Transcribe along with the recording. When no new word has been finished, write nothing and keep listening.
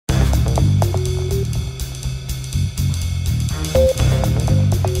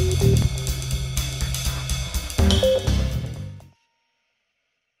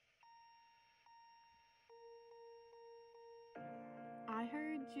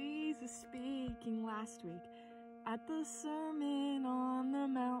Jesus speaking last week at the Sermon on the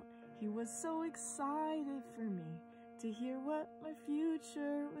Mount. He was so excited for me to hear what my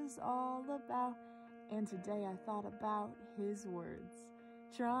future was all about. And today I thought about his words,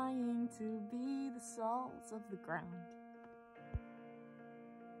 trying to be the salt of the ground.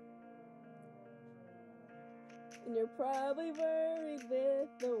 And you're probably worried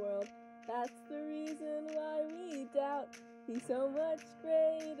with the world. That's the reason why we doubt. He's so much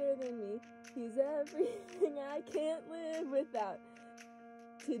greater than me. He's everything I can't live without.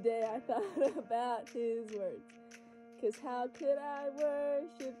 Today I thought about his words, 'cause how could I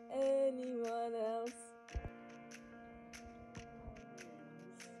worship anyone else?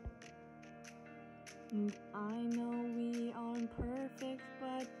 And I know we aren't perfect,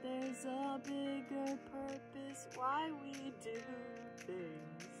 but there's a bigger purpose why we do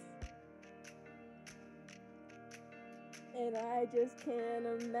things. And I just can't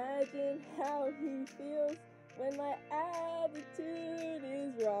imagine how he feels when my attitude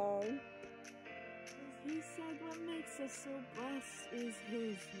is wrong. He said what makes us so blessed is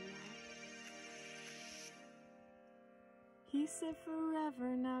his love. He said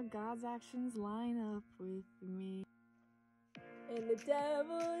forever, now God's actions line up with me. And the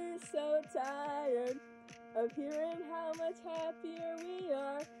devil is so tired of hearing how much happier we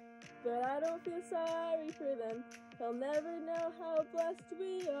are. But I don't feel sorry for them. They'll never know how blessed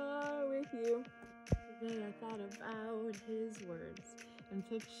we are with you. Today I thought about his words and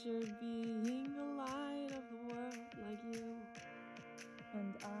pictured being the light of the world like you.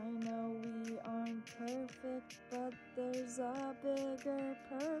 And I know we aren't perfect, but there's a bigger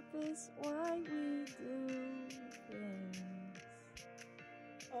purpose why we do things.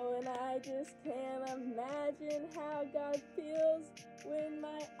 Oh, and I just can't imagine how God feels when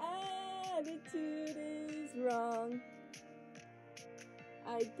my attitude is wrong.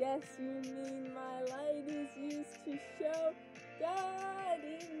 I guess you mean my light is used to show God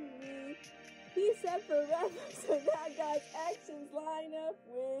in me. He said forever, so now God's actions line up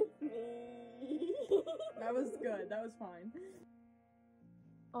with me. That was good. That was fine.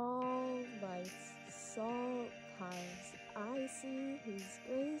 All lights, salt piles, I see his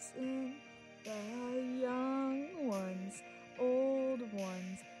grace in the young ones, old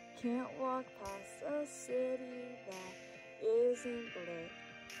ones. Can't walk past a city that isn't lit,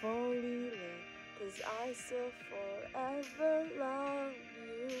 fully lit, 'cause I still forever love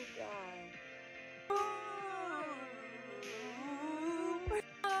you, God.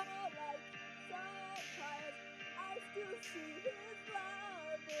 I still see his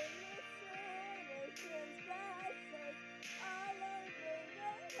love in the sinner's transgressions. All over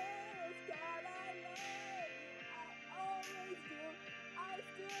the hills, God, I love you. I always do. I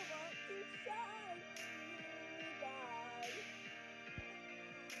still want to shine for you, God.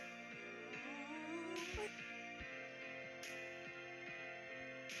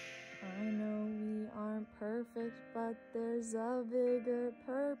 I know we aren't perfect, but there's a bigger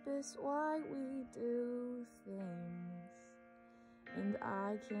purpose why we do things. And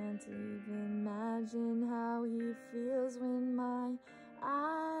I can't even imagine how he feels when my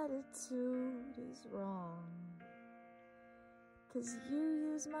attitude is wrong. 'Cause you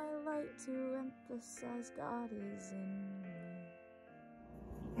use my light to emphasize God is in me.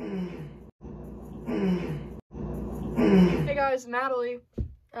 Hey guys, Natalie.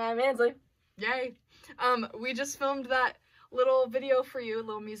 I'm Ansley. Yay. We just filmed that little video for you, a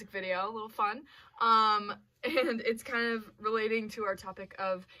little music video, a little fun. And it's kind of relating to our topic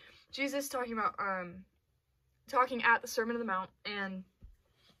of Jesus talking about, talking at the Sermon on the Mount, and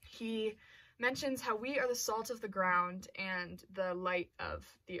he mentions how we are the salt of the ground and the light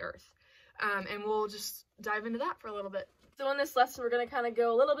of the earth. And we'll just dive into that for a little bit. So in this lesson, we're going to kind of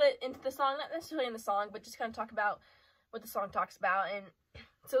go a little bit into the song, not necessarily in the song, but just kind of talk about what the song talks about. And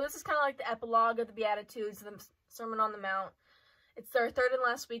so this is kind of like the epilogue of the Beatitudes, the Sermon on the Mount. It's our third and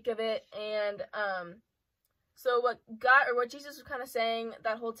last week of it, and so what Jesus was kind of saying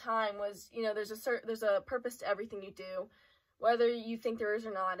that whole time was, you know, there's a purpose to everything you do, whether you think there is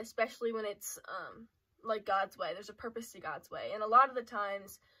or not, especially when it's like God's way. There's a purpose to God's way, and a lot of the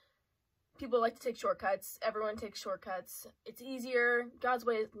times people like to take shortcuts. Everyone takes shortcuts. It's easier. God's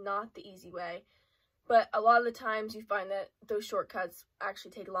way is not the easy way. But a lot of the times you find that those shortcuts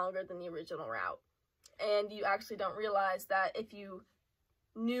actually take longer than the original route. And you actually don't realize that if you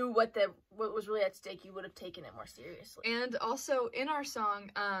knew what was really at stake, you would have taken it more seriously. And also in our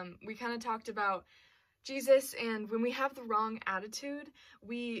song, we kind of talked about Jesus, and when we have the wrong attitude,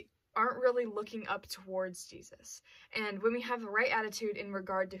 we aren't really looking up towards Jesus. And when we have the right attitude in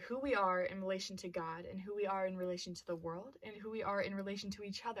regard to who we are in relation to God, and who we are in relation to the world, and who we are in relation to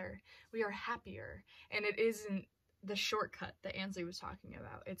each other, we are happier. And it isn't the shortcut that Ansley was talking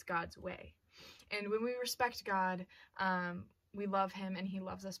about. It's God's way. And when we respect God, we love him and he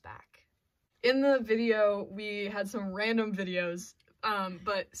loves us back. In the video, we had some random videos,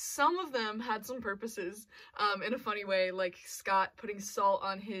 but some of them had some purposes in a funny way, like Scott putting salt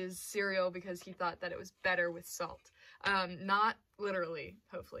on his cereal because he thought that it was better with salt. Not literally,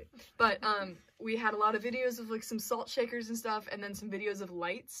 hopefully, but we had a lot of videos of like some salt shakers and stuff, and then some videos of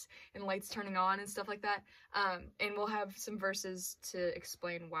lights and lights turning on and stuff like that, and we'll have some verses to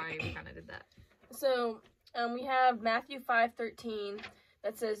explain why we kind of did that. So we have Matthew 5:13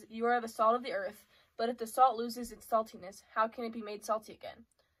 that says, "You are the salt of the earth, but if the salt loses its saltiness, how can it be made salty again?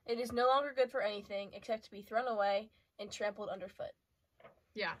 It is no longer good for anything except to be thrown away and trampled underfoot."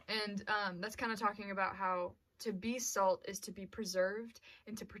 Yeah, and that's kind of talking about how to be salt is to be preserved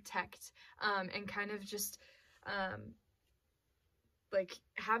and to protect, and kind of just like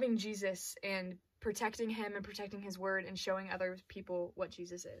having Jesus and protecting him and protecting his word and showing other people what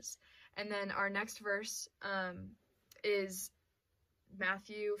Jesus is. And then our next verse is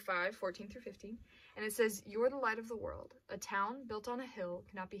Matthew 5:14-15, and it says, "You are the light of the world. A town built on a hill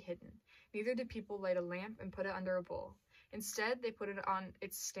cannot be hidden. Neither do people light a lamp and put it under a bowl. Instead, they put it on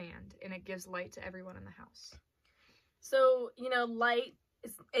its stand, and it gives light to everyone in the house." So, you know, light,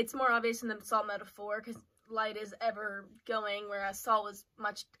 it's more obvious in the salt metaphor, because light is ever going, whereas salt was a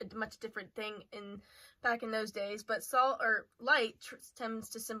much different thing back in those days. But salt, or light, tends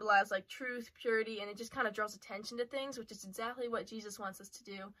to symbolize like truth, purity, and it just kind of draws attention to things, which is exactly what Jesus wants us to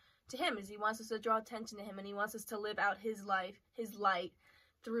do to him. Is he wants us to draw attention to him, and he wants us to live out his life, his light,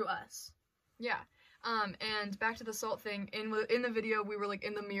 through us. Yeah. And back to the salt thing, in the video, we were, like,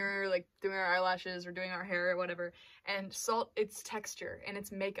 in the mirror, like, doing our eyelashes or doing our hair or whatever, and salt, it's texture, and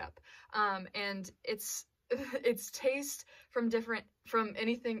it's makeup, and it's taste different from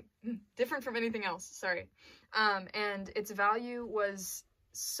anything else, sorry, and its value was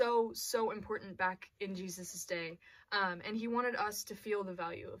so important back in Jesus's day, and he wanted us to feel the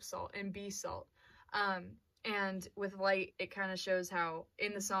value of salt and be salt, and with light, it kind of shows how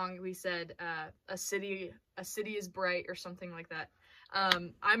in the song we said, a city is bright or something like that.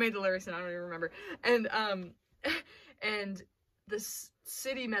 I made the lyrics and I don't even remember. And this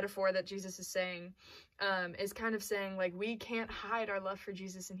city metaphor that Jesus is saying, is kind of saying, like, we can't hide our love for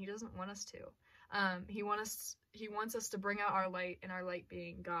Jesus, and he doesn't want us to. He wants us to bring out our light, and our light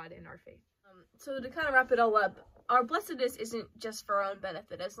being God in our faith. So to kind of wrap it all up, our blessedness isn't just for our own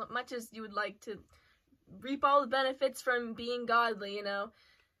benefit. As much as you would like to reap all the benefits from being godly, you know,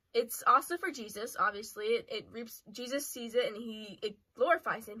 it's also for Jesus. Obviously, it reaps. Jesus sees it, and it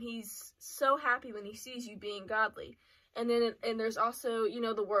glorifies him. He's so happy when he sees you being godly. And then there's also, you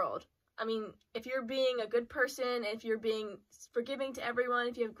know, the world. I mean, if you're being a good person, if you're being forgiving to everyone,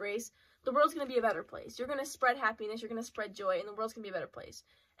 if you have grace, the world's going to be a better place. You're going to spread happiness, you're going to spread joy, and the world's going to be a better place.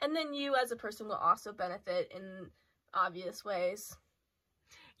 And then you as a person will also benefit in obvious ways.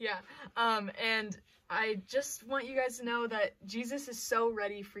 Yeah, and I just want you guys to know that Jesus is so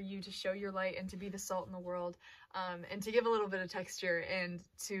ready for you to show your light and to be the salt in the world, and to give a little bit of texture, and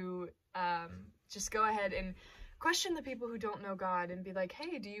to just go ahead and question the people who don't know God and be like,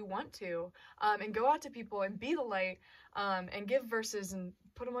 hey, do you want to? And go out to people and be the light, and give verses and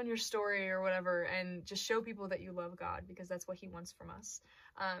put them on your story or whatever, and just show people that you love God, because that's what he wants from us.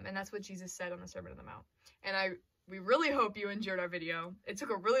 And that's what Jesus said on the Sermon on the Mount. And we really hope you enjoyed our video. It took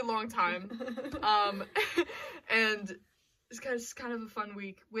a really long time. And it's kind of a fun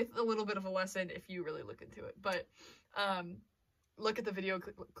week with a little bit of a lesson if you really look into it. But look at the video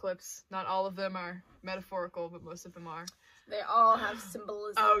clips. Not all of them are metaphorical, but most of them are. They all have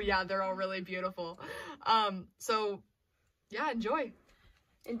symbolism. Oh yeah, they're all really beautiful. So yeah, enjoy.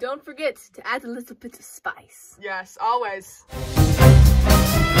 And don't forget to add a little bit of spice. Yes, always.